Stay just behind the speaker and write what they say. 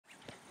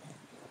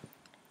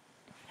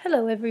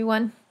Hello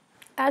everyone.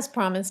 As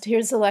promised,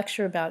 here's a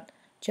lecture about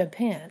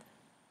Japan.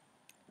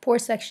 Poor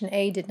Section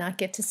A did not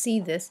get to see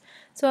this,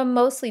 so I'm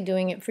mostly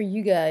doing it for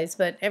you guys,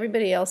 but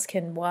everybody else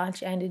can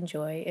watch and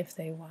enjoy if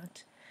they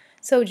want.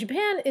 So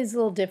Japan is a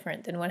little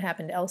different than what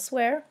happened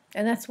elsewhere,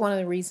 and that's one of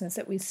the reasons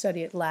that we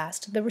study it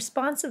last. The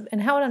response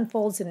and how it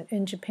unfolds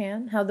in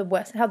Japan, how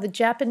the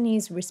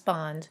Japanese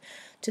respond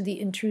to the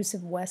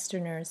intrusive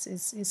Westerners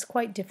is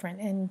quite different,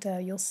 and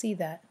you'll see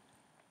that.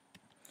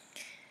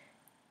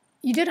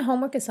 You did a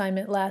homework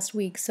assignment last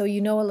week, so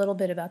you know a little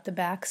bit about the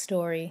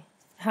backstory,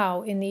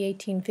 how in the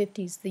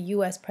 1850s the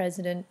U.S.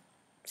 president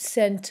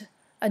sent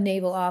a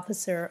naval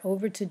officer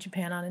over to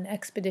Japan on an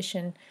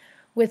expedition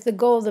with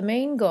the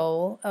main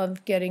goal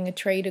of getting a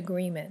trade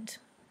agreement.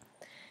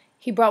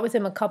 He brought with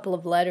him a couple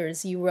of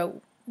letters. You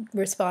wrote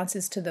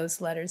responses to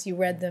those letters. You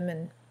read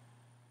them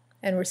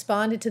and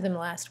responded to them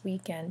last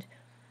weekend.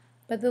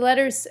 But the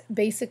letters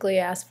basically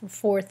asked for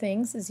four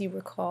things, as you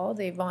recall.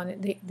 They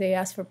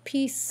asked for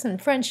peace and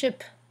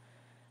friendship.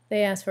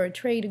 They asked for a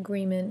trade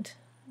agreement.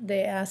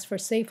 They asked for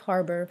safe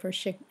harbor for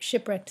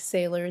shipwrecked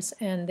sailors,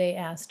 and they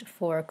asked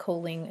for a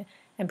coaling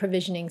and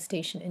provisioning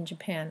station in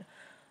Japan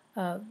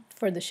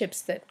for the ships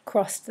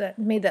that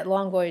made that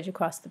long voyage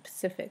across the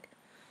Pacific.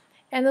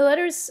 And the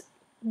letters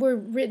were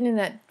written in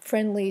that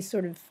friendly,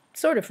 sort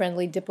of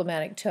friendly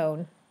diplomatic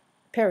tone.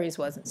 Perry's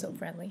wasn't so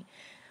friendly.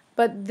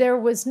 But there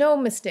was no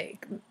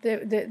mistake.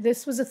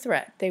 This was a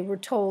threat. They were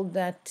told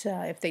that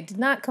if they did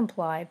not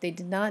comply, if they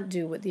did not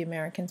do what the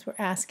Americans were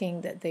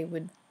asking, that they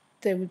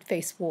would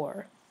face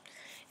war.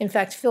 In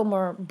fact,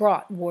 Fillmore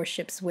brought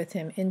warships with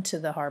him into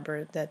the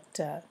harbor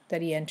that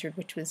he entered,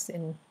 which was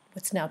in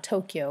what's now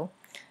Tokyo,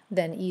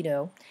 then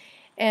Edo.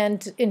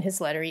 And in his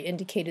letter, he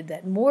indicated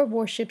that more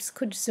warships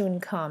could soon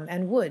come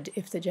and would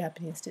if the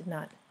Japanese did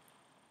not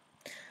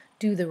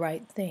do the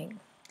right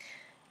thing.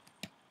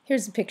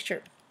 Here's a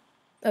picture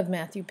of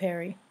Matthew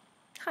Perry.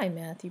 Hi,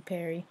 Matthew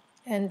Perry.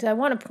 And I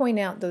want to point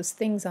out those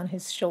things on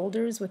his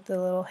shoulders with the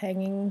little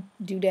hanging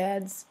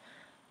doodads.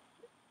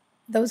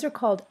 Those are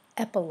called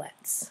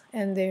epaulets,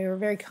 and they're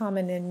very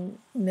common in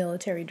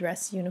military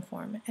dress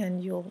uniform,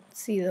 and you'll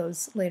see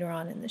those later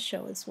on in the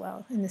show as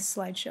well, in this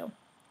slideshow.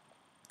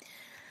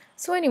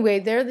 So anyway,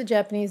 there the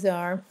Japanese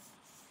are.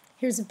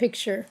 Here's a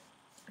picture.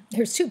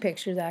 Here's two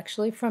pictures,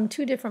 actually, from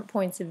two different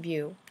points of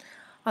view.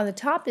 On the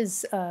top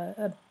is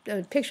a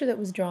picture that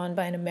was drawn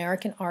by an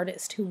American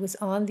artist who was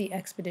on the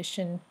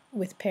expedition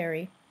with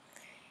Perry.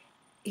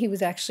 He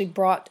was actually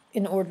brought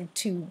in order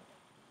to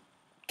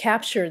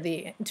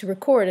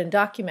record and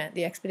document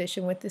the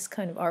expedition with this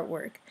kind of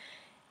artwork.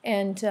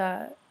 And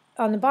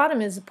on the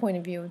bottom is the point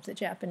of view of the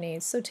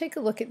Japanese. So take a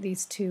look at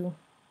these two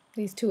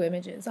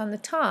images. On the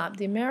top,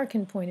 the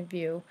American point of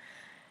view,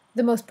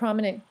 the most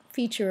prominent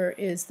feature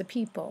is the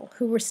people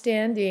who were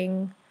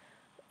standing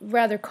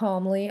rather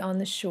calmly on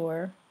the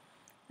shore.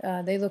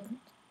 They look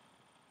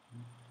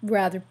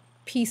rather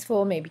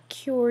peaceful, maybe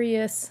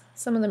curious.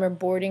 Some of them are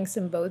boarding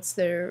some boats.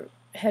 They're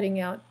heading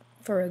out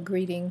for a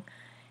greeting.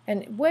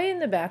 And way in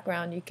the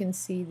background, you can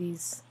see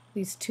these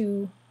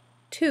two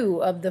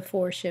of the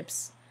four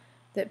ships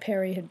that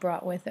Perry had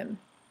brought with him.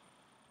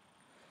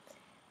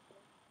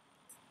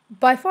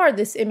 By far,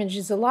 this image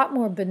is a lot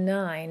more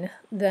benign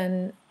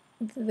than,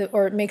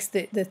 or it makes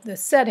the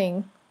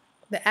setting,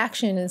 the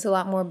action is a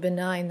lot more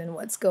benign than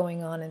what's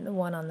going on in the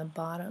one on the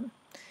bottom,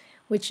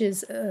 which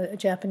is a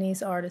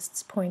Japanese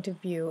artist's point of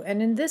view. And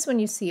in this one,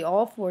 you see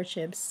all four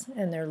ships,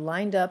 and they're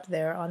lined up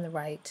there on the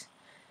right,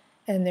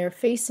 and they're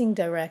facing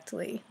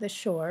directly the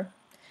shore.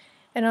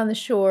 And on the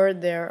shore,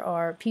 there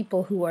are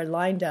people who are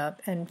lined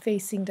up and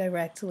facing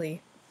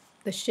directly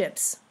the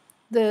ships.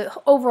 The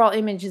overall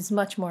image is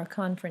much more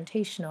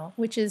confrontational,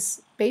 which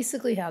is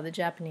basically how the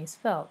Japanese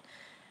felt.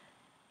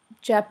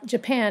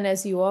 Japan,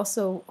 as you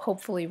also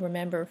hopefully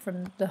remember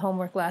from the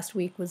homework last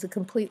week, was a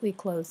completely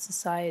closed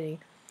society.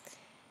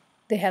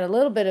 They had a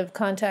little bit of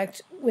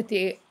contact with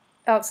the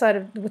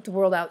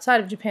world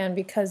outside of Japan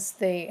because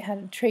they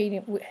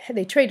traded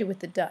with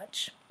the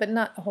Dutch, but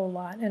not a whole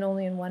lot, and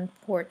only in one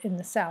port in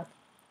the south.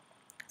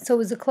 So it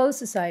was a closed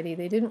society.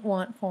 They didn't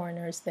want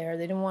foreigners there.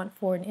 They didn't want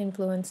foreign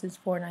influences,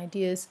 foreign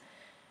ideas.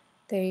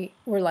 They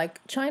were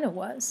like China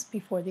was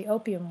before the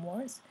Opium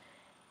Wars.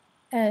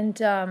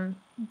 And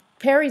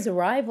Perry's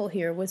arrival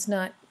here was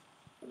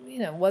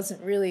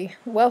wasn't really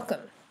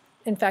welcome.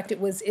 In fact, it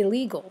was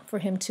illegal for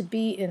him to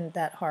be in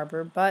that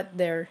harbor, but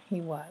there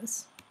he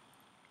was.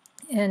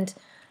 And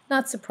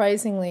not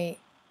surprisingly,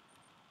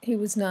 he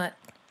was not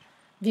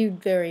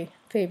viewed very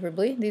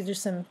favorably. These are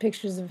some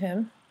pictures of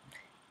him.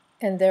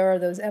 And there are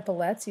those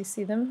epaulets. You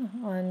see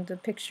them on the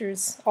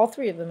pictures. All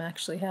three of them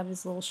actually have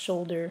his little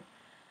shoulder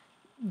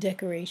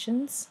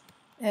decorations.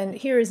 And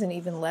here is an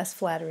even less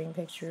flattering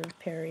picture of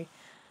Perry.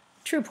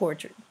 True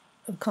portrait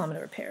of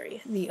Commodore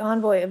Perry, the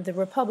envoy of the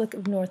Republic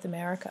of North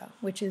America,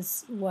 which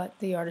is what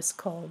the artist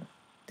called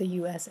the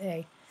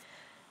USA.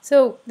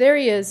 So there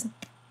he is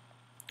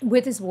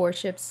with his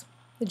warships.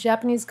 The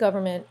Japanese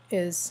government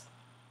is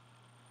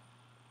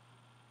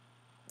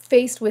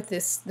faced with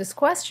this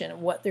question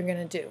of what they're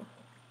going to do.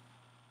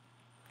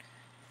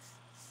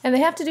 And they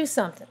have to do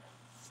something.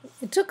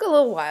 It took a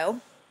little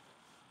while.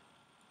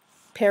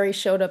 Perry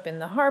showed up in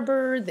the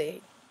harbor.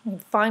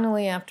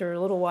 Finally, after a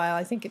little while,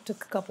 I think it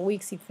took a couple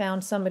weeks, he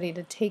found somebody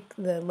to take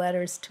the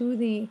letters to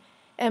the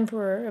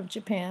Emperor of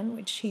Japan,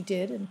 which he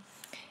did,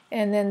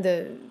 and then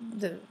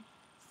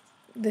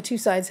the two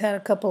sides had a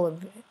couple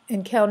of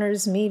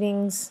encounters,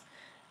 meetings.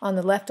 On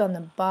the left, on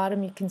the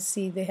bottom, you can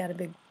see they had a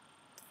big,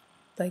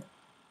 like,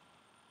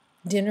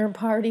 dinner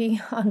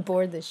party on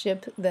board the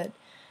ship that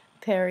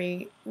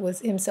Perry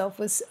himself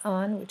was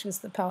on, which was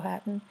the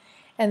Powhatan.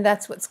 And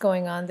that's what's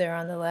going on there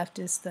on the left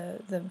is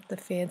the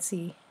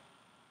fancy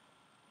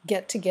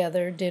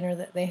get-together dinner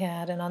that they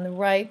had. And on the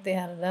right, they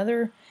had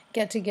another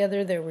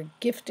get-together. There were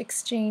gift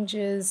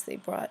exchanges. The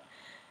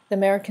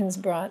Americans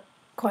brought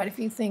quite a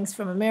few things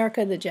from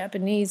America. The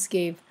Japanese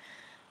gave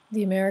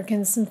the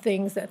Americans some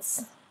things.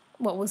 That's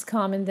what was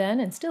common then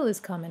and still is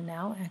common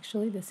now,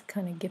 actually, this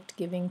kind of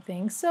gift-giving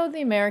thing. So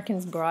the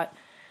Americans brought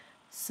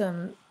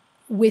some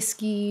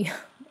whiskey.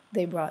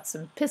 They brought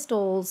some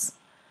pistols.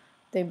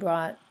 They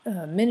brought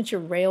a miniature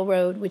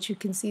railroad, which you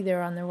can see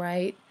there on the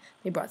right.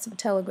 They brought some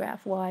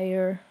telegraph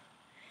wire.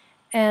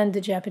 And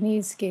the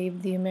Japanese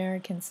gave the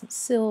Americans some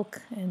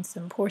silk and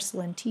some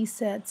porcelain tea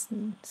sets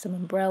and some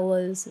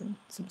umbrellas and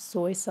some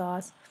soy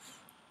sauce.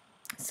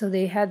 So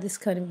they had this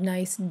kind of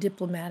nice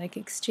diplomatic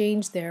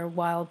exchange there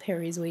while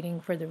Perry's waiting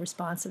for the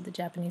response of the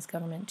Japanese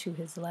government to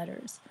his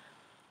letters.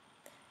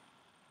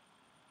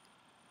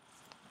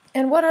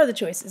 And what are the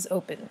choices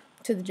open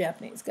to the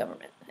Japanese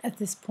government at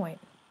this point?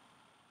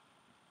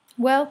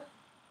 Well,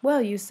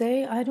 you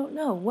say, I don't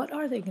know. What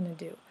are they going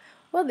to do?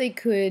 Well, they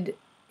could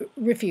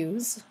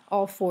refuse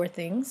all four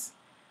things.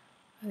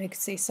 They could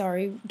say,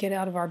 sorry, get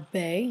out of our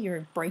bay.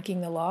 You're breaking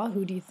the law.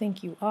 Who do you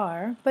think you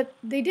are? But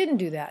they didn't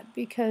do that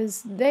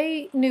because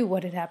they knew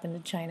what had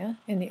happened to China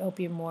in the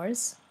Opium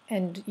Wars.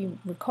 And you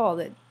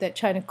recall that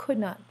China could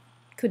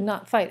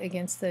not fight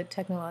against the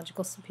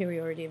technological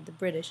superiority of the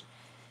British.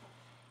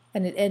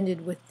 And it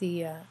ended with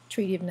the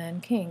Treaty of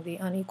Nanking, the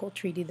unequal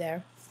treaty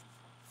there.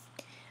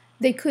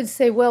 They could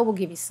say, well, we'll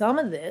give you some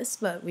of this,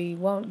 but we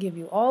won't give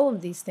you all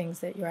of these things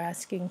that you're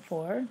asking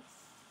for.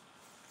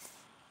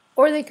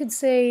 Or they could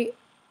say,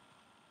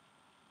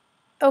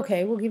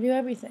 okay, we'll give you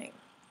everything.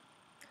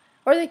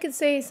 Or they could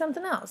say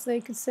something else.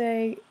 They could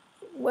say,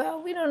 well,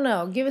 we don't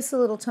know. Give us a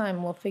little time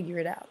and we'll figure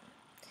it out.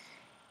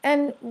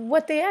 And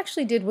what they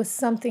actually did was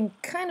something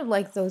kind of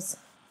like a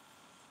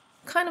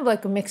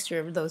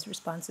mixture of those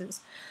responses.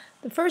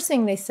 The first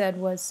thing they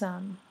said was,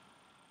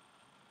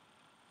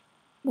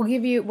 we'll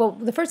give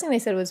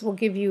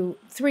you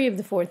three of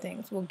the four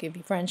things. We'll give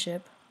you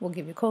friendship, we'll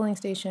give you coaling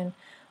station,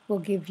 we'll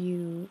give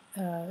you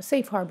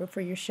safe harbor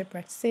for your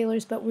shipwrecked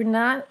sailors, but we're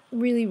not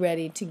really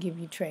ready to give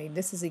you trade.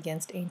 This is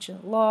against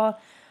ancient law.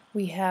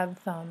 We have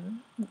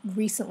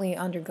recently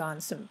undergone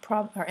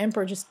our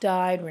emperor just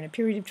died. We're in a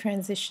period of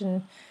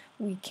transition.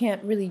 We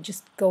can't really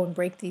just go and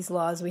break these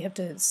laws. We have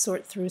to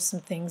sort through some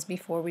things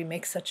before we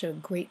make such a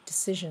great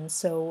decision.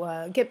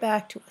 So get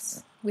back to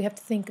us. We have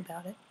to think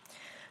about it.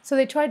 So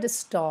they tried to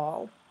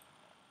stall.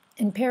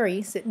 And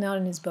Perry, sitting out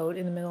in his boat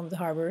in the middle of the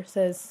harbor,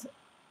 says,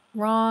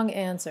 wrong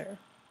answer.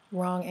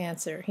 Wrong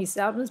answer. He's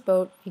out in his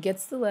boat. He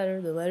gets the letter.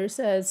 The letter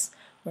says,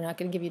 we're not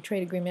going to give you a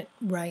trade agreement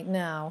right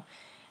now.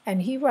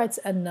 And he writes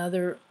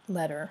another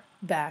letter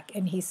back,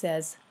 and he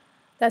says,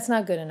 that's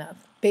not good enough.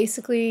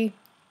 Basically,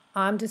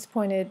 I'm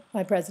disappointed.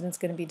 My president's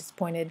going to be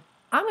disappointed.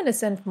 I'm going to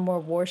send more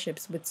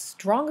warships with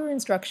stronger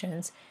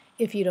instructions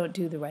if you don't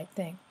do the right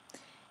thing.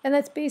 And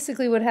that's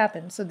basically what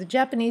happened. So the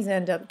Japanese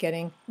end up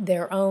getting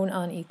their own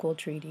unequal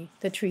treaty,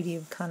 the Treaty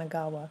of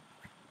Kanagawa.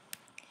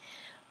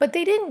 But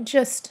they didn't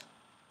just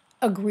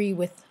agree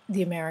with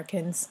the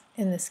Americans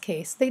in this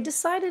case. They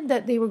decided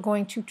that they were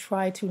going to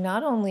try to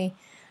not only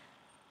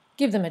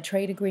give them a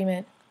trade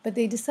agreement, but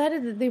they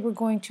decided that they were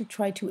going to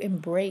try to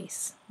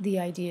embrace the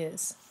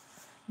ideas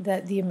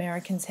that the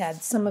Americans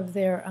had. Some of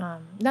their,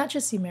 not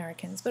just the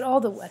Americans, but all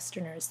the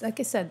Westerners. Like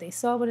I said, they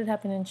saw what had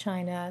happened in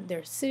China.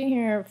 They're sitting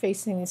here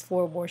facing these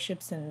four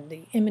warships and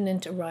the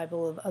imminent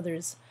arrival of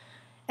others.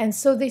 And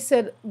so they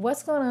said,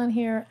 what's going on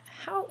here?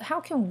 How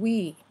can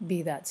we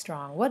be that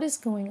strong? What is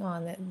going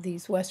on that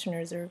these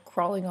Westerners are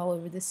crawling all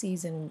over the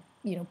seas and,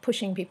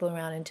 pushing people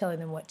around and telling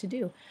them what to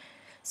do?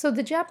 So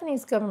the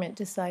Japanese government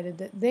decided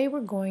that they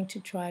were going to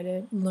try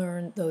to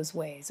learn those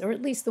ways, or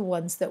at least the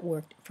ones that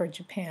worked for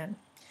Japan.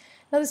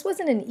 Now, this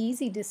wasn't an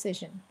easy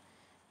decision.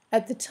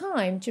 At the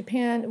time,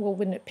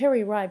 when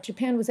Perry arrived,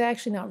 Japan was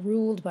actually not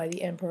ruled by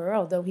the emperor,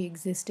 although he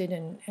existed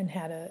and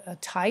had a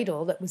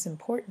title that was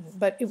important.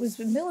 But it was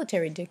a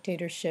military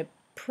dictatorship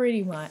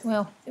pretty much.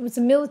 Well, it was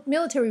a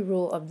military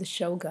rule of the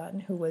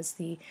shogun, who was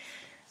the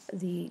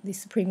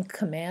supreme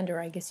commander,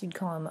 I guess you'd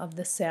call him, of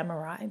the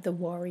samurai, the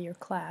warrior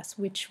class,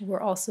 which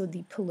were also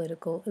the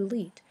political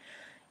elite.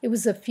 It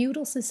was a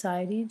feudal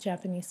society,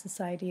 Japanese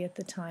society at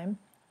the time,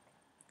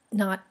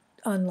 not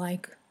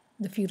unlike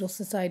the feudal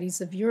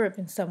societies of Europe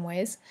in some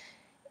ways,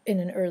 in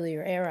an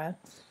earlier era.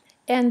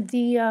 And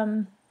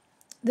the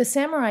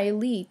samurai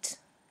elite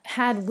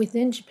had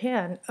within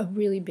Japan a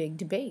really big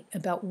debate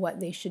about what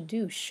they should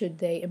do. Should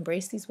they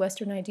embrace these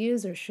Western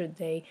ideas or should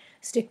they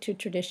stick to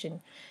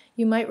tradition?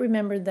 You might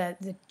remember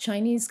that the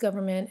Chinese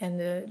government and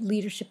the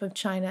leadership of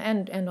China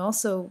and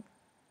also,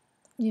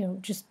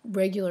 just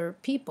regular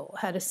people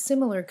had a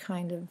similar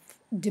kind of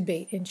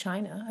debate in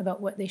China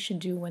about what they should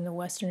do when the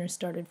Westerners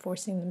started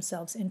forcing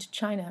themselves into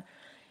China.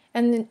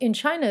 And in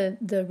China,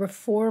 the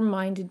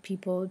reform-minded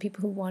people, the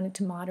people who wanted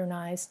to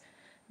modernize,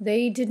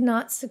 they did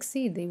not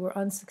succeed. They were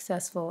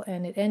unsuccessful,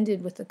 and it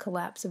ended with the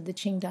collapse of the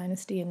Qing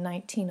dynasty in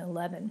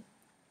 1911.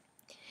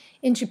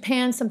 In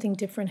Japan, something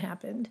different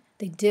happened.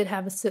 They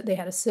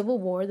had a civil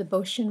war, the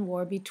Boshin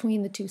War,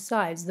 between the two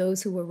sides,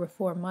 those who were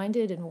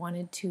reform-minded and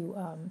wanted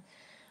to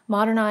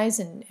modernize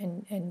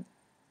and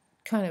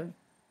kind of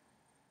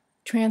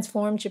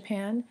transform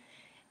Japan,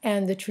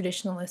 and the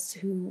traditionalists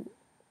who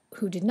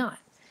did not.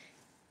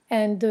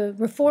 And the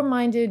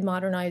reform-minded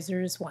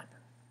modernizers won.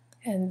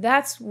 And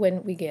that's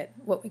when we get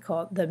what we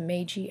call the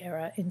Meiji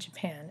era in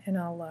Japan. And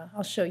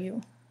I'll show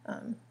you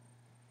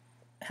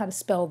how to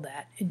spell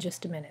that in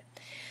just a minute.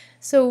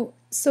 So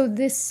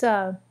this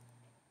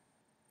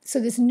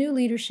new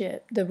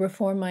leadership, the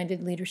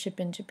reform-minded leadership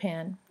in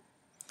Japan,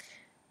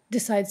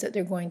 decides that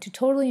they're going to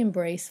totally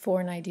embrace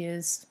foreign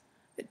ideas,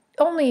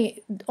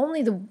 only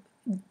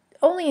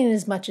in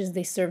as much as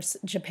they serve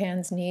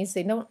Japan's needs.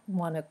 They don't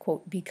want to,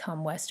 quote,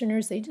 become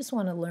Westerners. They just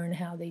want to learn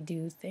how they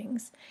do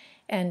things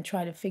and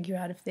try to figure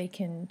out if they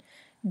can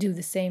do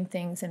the same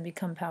things and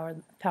become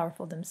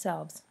powerful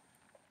themselves.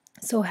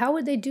 So how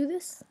would they do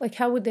this? Like,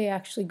 how would they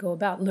actually go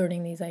about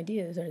learning these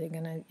ideas? Are they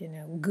going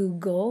to,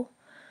 Google?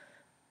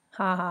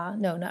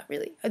 No, not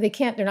really. They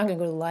can't. They're not going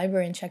to go to the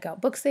library and check out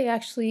books. They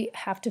actually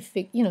have to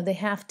they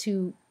have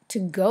to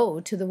go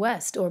to the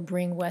West or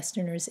bring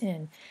Westerners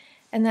in.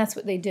 And that's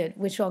what they did,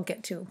 which I'll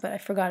get to, but I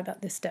forgot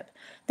about this step.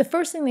 The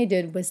first thing they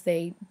did was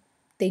they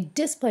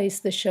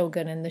displaced the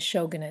shogun and the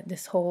shogunate,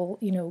 this whole,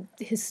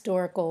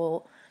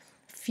 historical,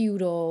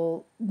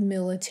 feudal,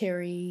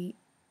 military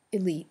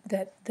elite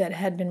that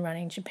had been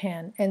running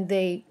Japan. And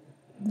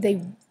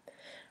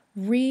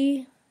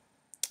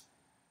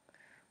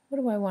what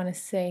do I want to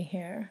say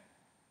here?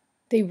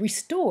 They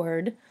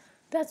restored,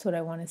 that's what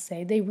I want to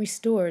say, they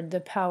restored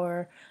the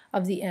power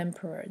of the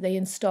emperor. They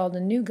installed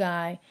a new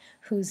guy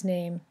whose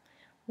name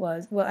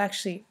was, well,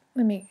 actually,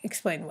 let me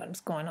explain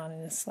what's going on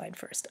in this slide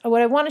first.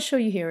 What I want to show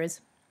you here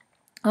is,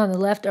 on the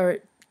left are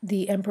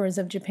the emperors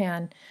of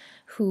Japan,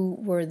 who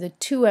were the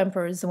two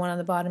emperors. The one on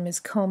the bottom is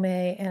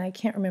Komei, and I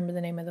can't remember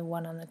the name of the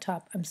one on the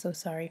top. I'm so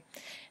sorry.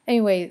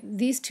 Anyway,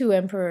 these two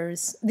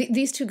emperors,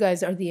 these two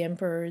guys are the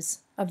emperors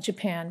of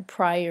Japan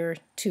prior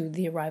to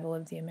the arrival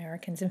of the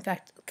Americans. In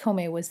fact,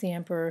 Komei was the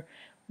emperor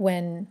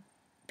when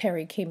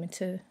Perry came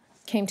to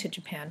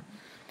Japan.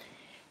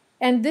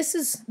 And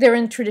they're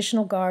in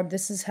traditional garb.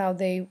 This is how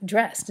they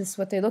dressed. This is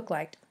what they look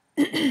like.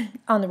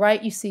 On the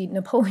right, you see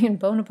Napoleon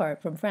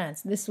Bonaparte from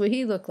France. This is what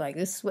he looked like.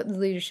 This is what the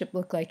leadership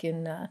looked like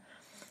in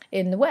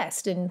the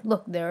West. And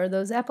look, there are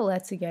those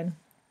epaulets again.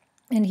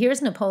 And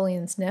here's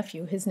Napoleon's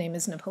nephew. His name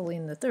is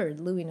Napoleon III,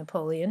 Louis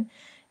Napoleon.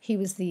 He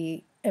was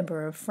the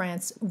emperor of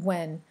France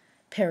when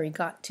Perry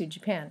got to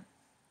Japan.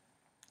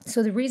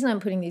 So the reason I'm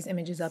putting these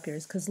images up here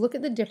is because look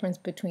at the difference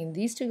between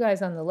these two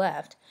guys on the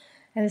left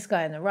and this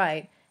guy on the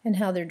right and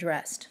how they're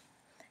dressed.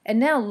 And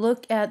now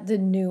look at the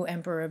new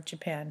emperor of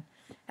Japan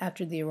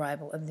after the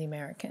arrival of the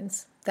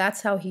Americans.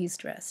 That's how he's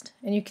dressed.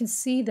 And you can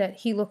see that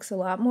he looks a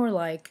lot more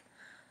like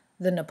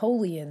the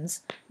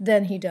Napoleons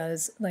than he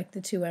does like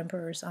the two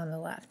emperors on the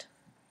left.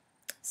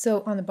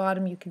 So on the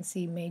bottom you can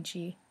see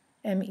Meiji,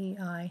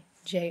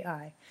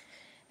 M-E-I-J-I.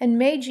 And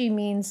Meiji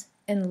means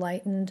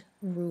enlightened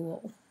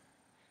rule.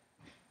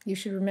 You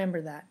should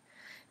remember that.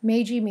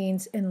 Meiji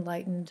means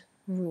enlightened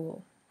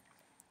rule.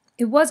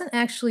 It wasn't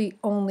actually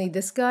only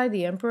this guy,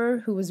 the emperor,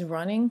 who was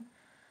running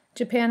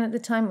Japan at the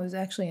time. It was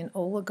actually an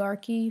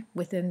oligarchy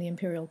within the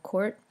imperial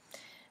court,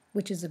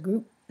 which is a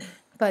group.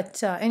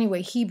 But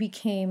anyway, he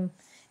became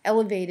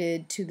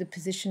elevated to the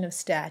position of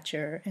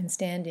stature and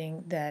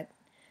standing that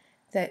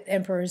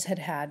emperors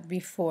had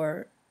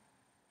before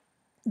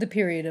the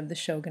period of the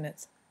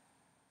shogunates.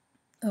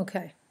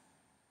 Okay.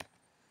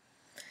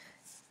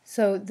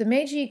 So the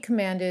Meiji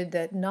commanded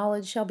that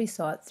knowledge shall be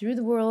sought through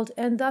the world,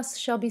 and thus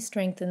shall be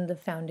strengthened the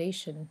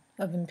foundation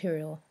of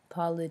imperial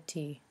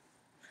polity.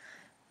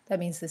 That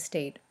means the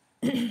state.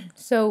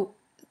 So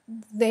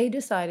they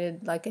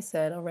decided, like I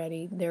said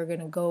already, they're going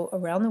to go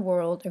around the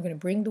world, they're going to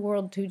bring the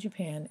world to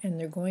Japan, and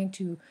they're going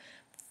to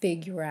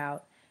figure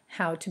out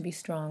how to be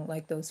strong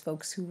like those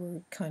folks who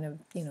were kind of,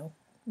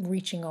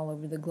 reaching all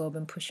over the globe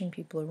and pushing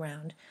people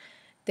around.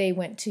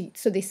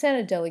 So they sent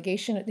a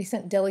delegation, they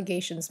sent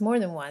delegations, more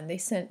than one. They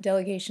sent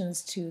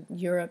delegations to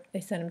Europe, they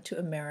sent them to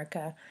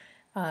America,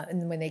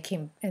 and when they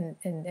came, and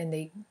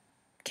they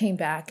came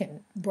back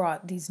and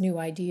brought these new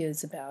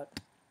ideas about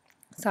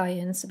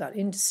science, about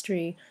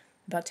industry,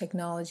 about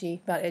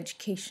technology, about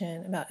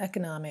education, about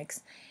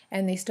economics,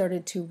 and they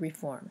started to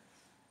reform.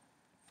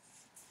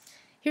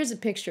 Here's a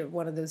picture of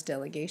one of those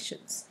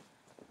delegations,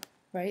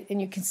 right?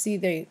 And you can see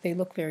they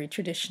look very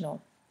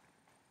traditional.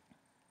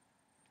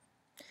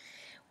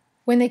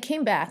 When they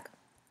came back,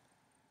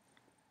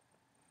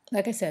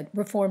 like I said,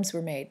 reforms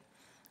were made.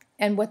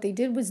 And what they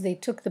did was they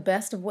took the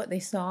best of what they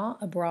saw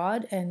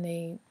abroad and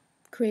they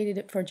created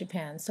it for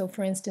Japan. So,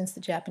 for instance, the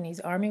Japanese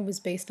army was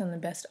based on the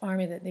best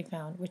army that they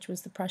found, which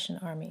was the Prussian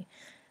army.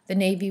 The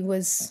navy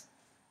was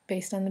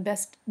based on the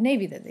best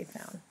navy that they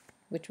found,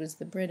 which was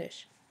the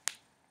British.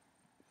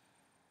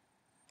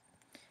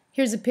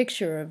 Here's a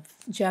picture of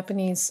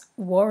Japanese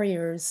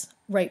warriors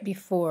right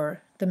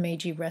before the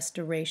Meiji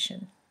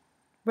Restoration.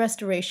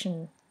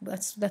 Restoration,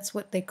 that's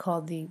what they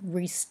call the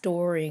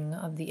restoring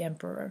of the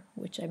emperor,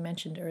 which I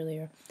mentioned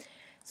earlier.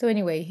 So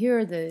anyway, here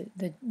are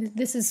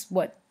this is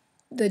what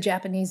the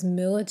Japanese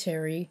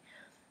military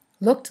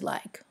looked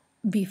like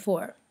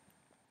before.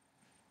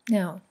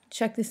 Now,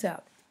 check this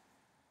out.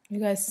 You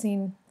guys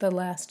seen The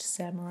Last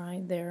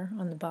Samurai there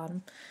on the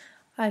bottom?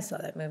 I saw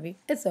that movie.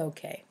 It's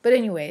okay. But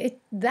anyway,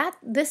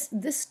 this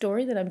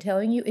story that I'm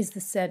telling you is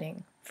the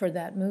setting for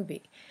that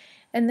movie.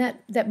 And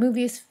that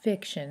movie is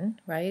fiction,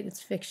 right?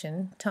 It's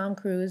fiction. Tom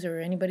Cruise or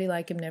anybody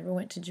like him never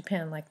went to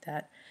Japan like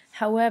that.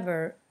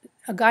 However,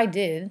 a guy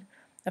did,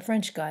 a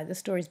French guy. The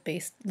story's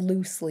based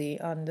loosely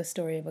on the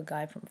story of a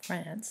guy from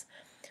France.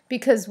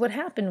 Because what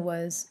happened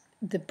was,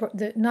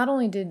 not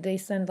only did they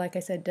send, like I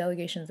said,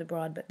 delegations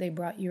abroad, but they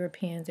brought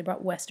Europeans, they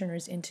brought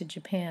Westerners into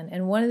Japan.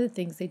 And one of the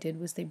things they did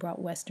was they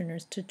brought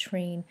Westerners to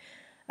train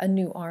a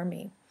new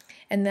army.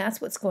 And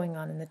that's what's going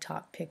on in the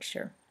top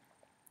picture.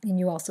 And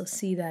you also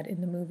see that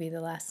in the movie The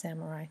Last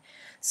Samurai.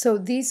 So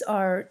these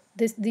are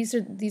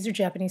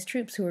Japanese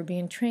troops who are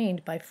being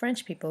trained by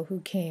French people who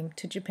came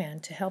to Japan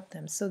to help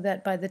them. So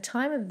that by the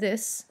time of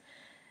this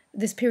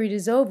period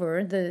is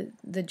over,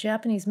 the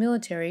Japanese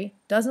military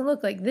doesn't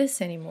look like this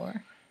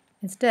anymore.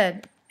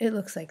 Instead, it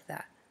looks like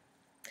that.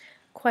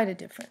 Quite a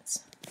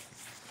difference.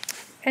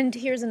 And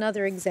here's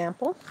another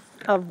example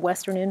of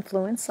Western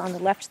influence. On the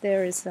left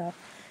there is an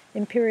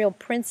imperial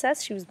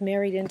princess. She was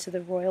married into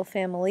the royal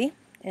family,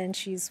 and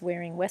she's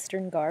wearing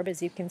Western garb,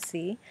 as you can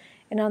see.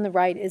 And on the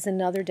right is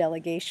another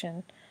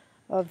delegation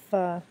of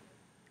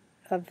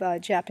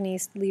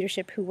Japanese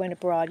leadership who went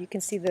abroad. You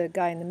can see the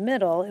guy in the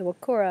middle,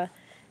 Iwakura,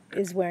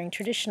 is wearing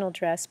traditional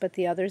dress, but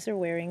the others are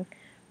wearing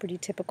pretty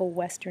typical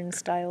Western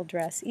style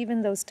dress.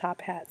 Even those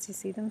top hats, you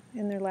see them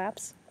in their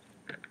laps?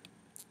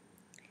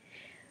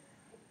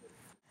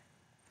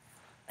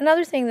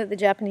 Another thing that the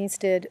Japanese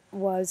did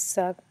was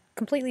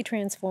completely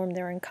transform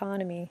their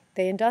economy.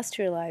 They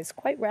industrialized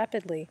quite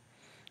rapidly.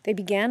 They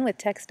began with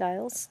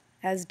textiles,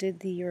 as did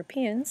the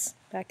Europeans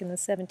back in the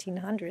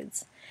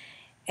 1700s.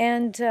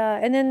 And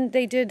then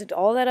they did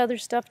all that other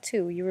stuff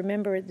too. You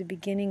remember at the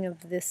beginning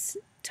of this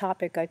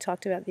topic, I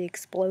talked about the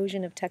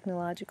explosion of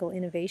technological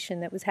innovation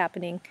that was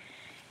happening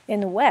in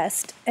the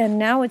West, and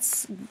now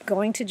it's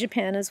going to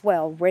Japan as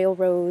well.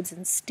 Railroads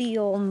and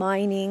steel,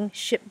 mining,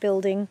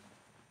 shipbuilding.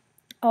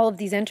 All of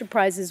these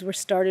enterprises were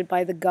started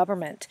by the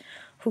government,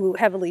 who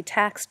heavily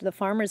taxed the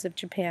farmers of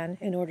Japan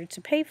in order to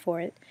pay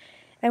for it.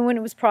 And when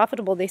it was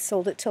profitable, they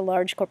sold it to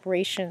large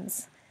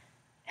corporations.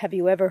 Have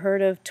you ever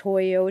heard of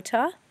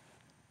Toyota?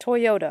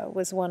 Toyota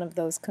was one of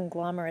those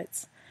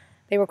conglomerates.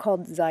 They were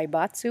called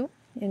Zaibatsu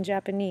in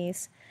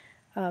Japanese,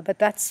 but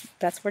that's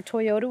where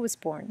Toyota was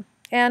born.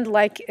 And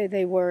like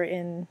they were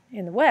in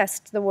the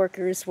West, the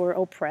workers were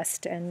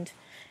oppressed and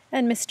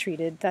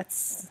mistreated.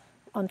 That's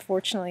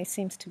unfortunately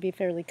seems to be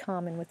fairly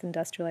common with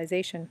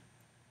industrialization.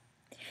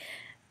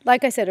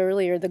 Like I said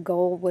earlier, the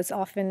goal was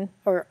often,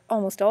 or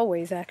almost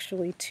always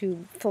actually,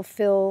 to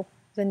fulfill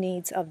the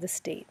needs of the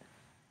state.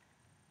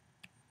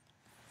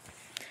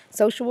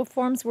 Social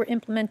reforms were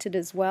implemented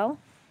as well.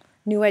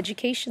 New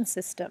education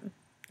system.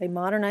 They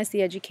modernized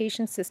the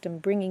education system,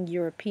 bringing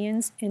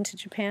Europeans into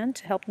Japan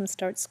to help them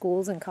start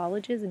schools and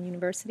colleges and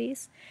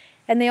universities.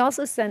 And they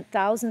also sent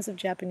thousands of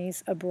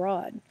Japanese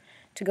abroad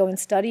to go and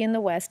study in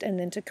the West and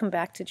then to come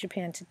back to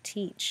Japan to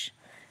teach.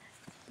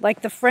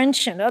 Like the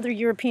French and other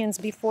Europeans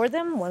before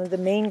them, one of the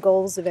main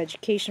goals of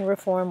education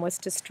reform was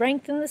to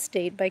strengthen the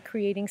state by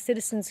creating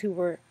citizens who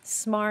were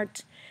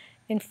smart,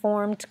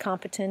 informed,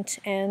 competent,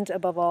 and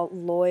above all,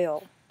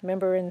 loyal.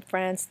 Remember in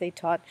France they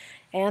taught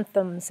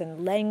anthems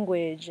and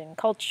language and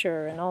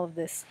culture and all of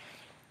this.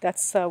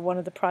 That's one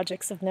of the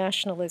projects of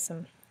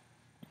nationalism.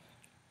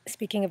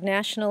 Speaking of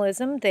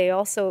nationalism, they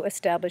also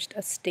established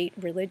a state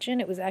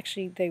religion. It was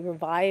actually, they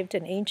revived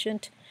an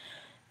ancient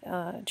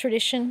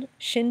tradition,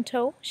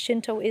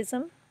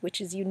 Shintoism,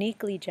 which is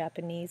uniquely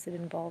Japanese. It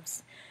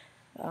involves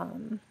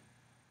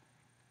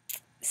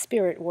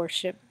spirit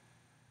worship.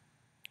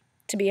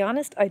 To be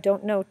honest, I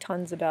don't know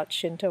tons about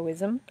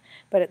Shintoism,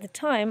 but at the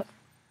time,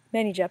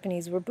 many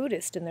Japanese were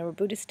Buddhist, and there were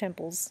Buddhist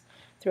temples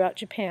throughout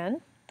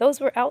Japan.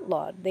 Those were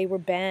outlawed. They were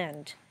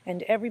banned,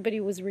 and everybody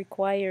was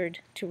required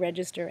to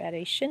register at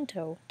a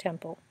Shinto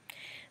temple.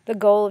 The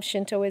goal of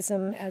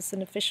Shintoism as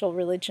an official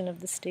religion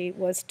of the state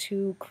was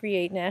to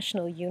create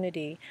national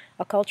unity,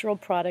 a cultural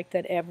product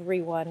that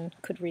everyone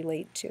could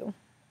relate to.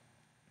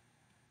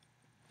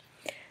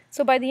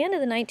 So by the end of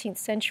the 19th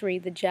century,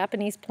 the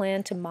Japanese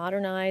plan to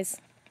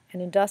modernize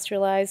and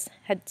industrialize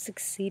had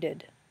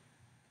succeeded.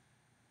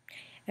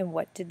 And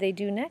what did they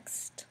do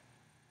next?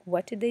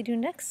 What did they do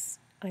next?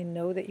 I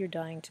know that you're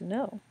dying to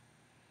know.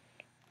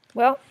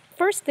 Well,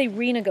 first they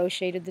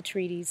renegotiated the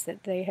treaties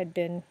that they had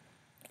been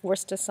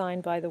forced to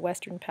sign by the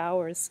Western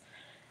powers,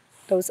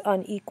 those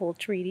unequal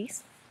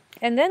treaties.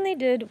 And then they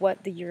did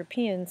what the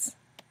Europeans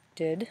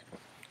did,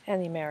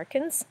 and the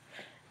Americans.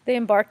 They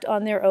embarked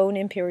on their own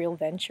imperial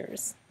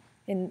ventures.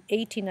 In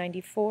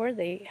 1894,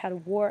 they had a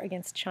war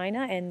against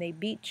China, and they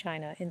beat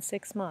China in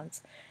 6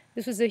 months.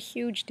 This was a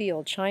huge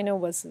deal. China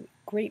was a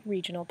great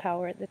regional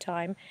power at the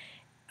time,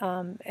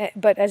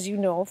 but as you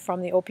know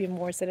from the Opium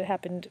Wars that had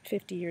happened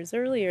 50 years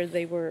earlier,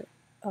 they were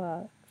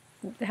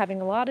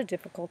having a lot of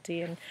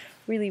difficulty and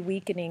really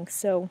weakening.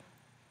 So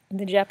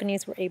the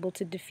Japanese were able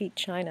to defeat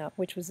China,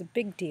 which was a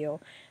big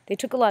deal. They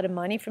took a lot of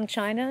money from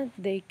China.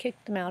 They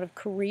kicked them out of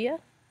Korea.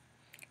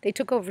 They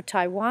took over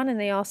Taiwan, and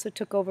they also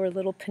took over a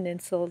little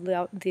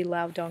peninsula, the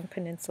Liaodong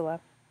Peninsula.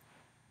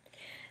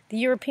 The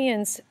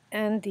Europeans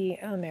and the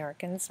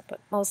Americans, but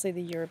mostly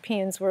the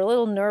Europeans, were a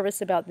little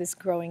nervous about this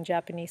growing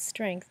Japanese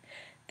strength.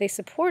 They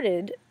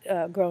supported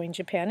growing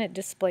Japan. It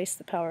displaced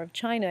the power of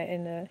China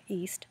in the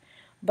east,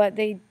 but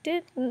they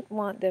didn't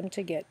want them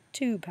to get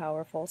too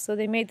powerful, so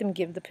they made them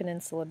give the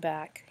peninsula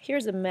back.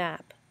 Here's a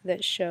map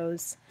that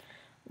shows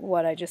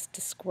what I just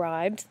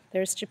described.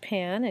 There's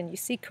Japan, and you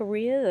see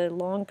Korea, the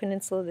long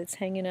peninsula that's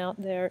hanging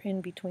out there in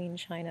between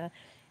China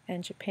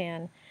and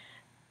Japan.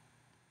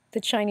 The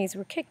Chinese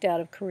were kicked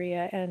out of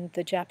Korea, and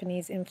the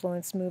Japanese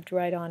influence moved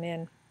right on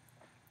in.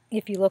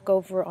 If you look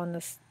over on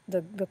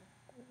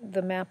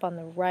the map on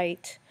the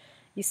right,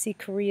 you see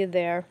Korea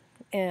there,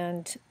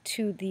 and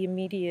to the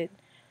immediate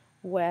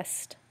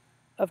west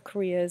of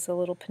Korea is a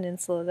little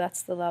peninsula.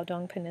 That's the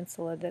Liaodong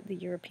Peninsula that the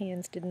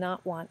Europeans did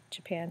not want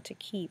Japan to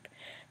keep.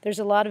 There's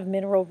a lot of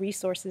mineral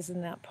resources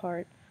in that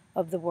part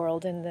of the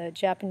world, and the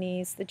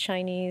Japanese, the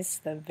Chinese,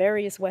 the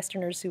various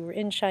Westerners who were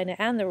in China,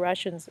 and the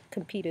Russians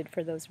competed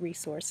for those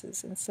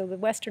resources. And so the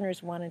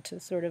Westerners wanted to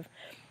sort of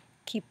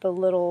keep a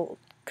little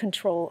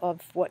control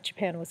of what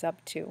Japan was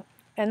up to.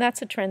 And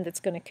that's a trend that's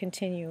going to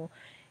continue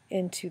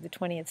into the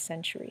 20th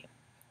century.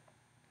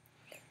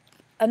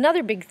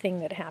 Another big thing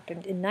that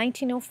happened in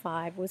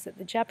 1905 was that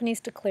the Japanese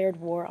declared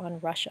war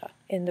on Russia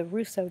in the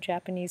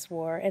Russo-Japanese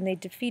War, and they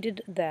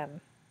defeated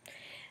them.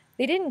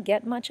 They didn't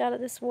get much out of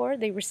this war.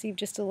 They received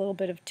just a little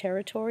bit of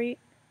territory,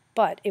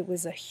 but it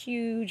was a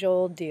huge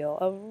old deal,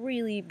 a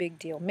really big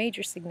deal,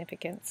 major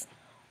significance.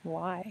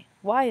 Why?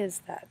 Why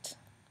is that?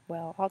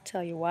 Well, I'll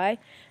tell you why.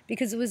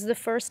 Because it was the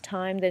first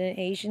time that an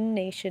Asian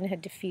nation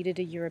had defeated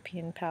a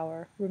European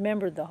power.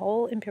 Remember, the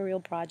whole imperial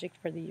project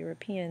for the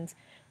Europeans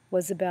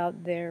was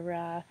about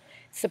their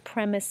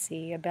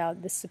supremacy,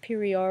 about the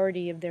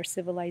superiority of their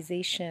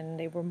civilization.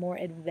 They were more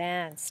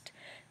advanced.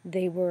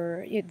 They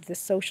were, the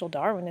social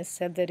Darwinists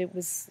said that it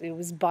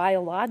was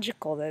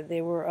biological, that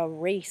they were a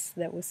race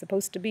that was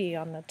supposed to be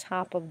on the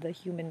top of the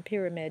human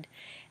pyramid.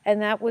 And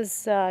that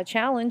was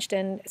challenged,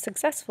 and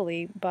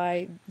successfully,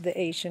 by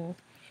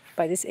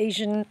this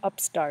Asian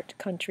upstart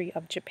country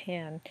of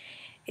Japan.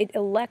 It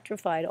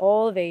electrified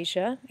all of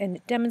Asia, and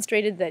it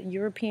demonstrated that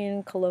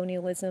European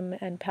colonialism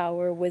and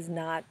power was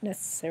not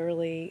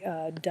necessarily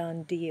a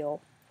done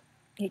deal.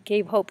 It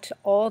gave hope to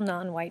all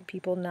non-white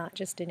people, not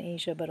just in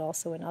Asia, but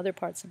also in other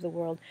parts of the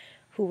world,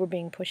 who were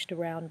being pushed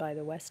around by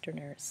the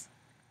Westerners.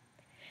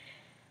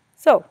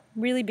 So,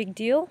 really big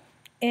deal,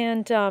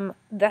 and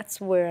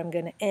that's where I'm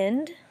going to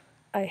end.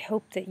 I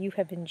hope that you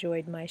have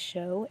enjoyed my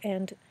show,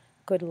 and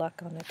good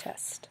luck on the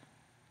test.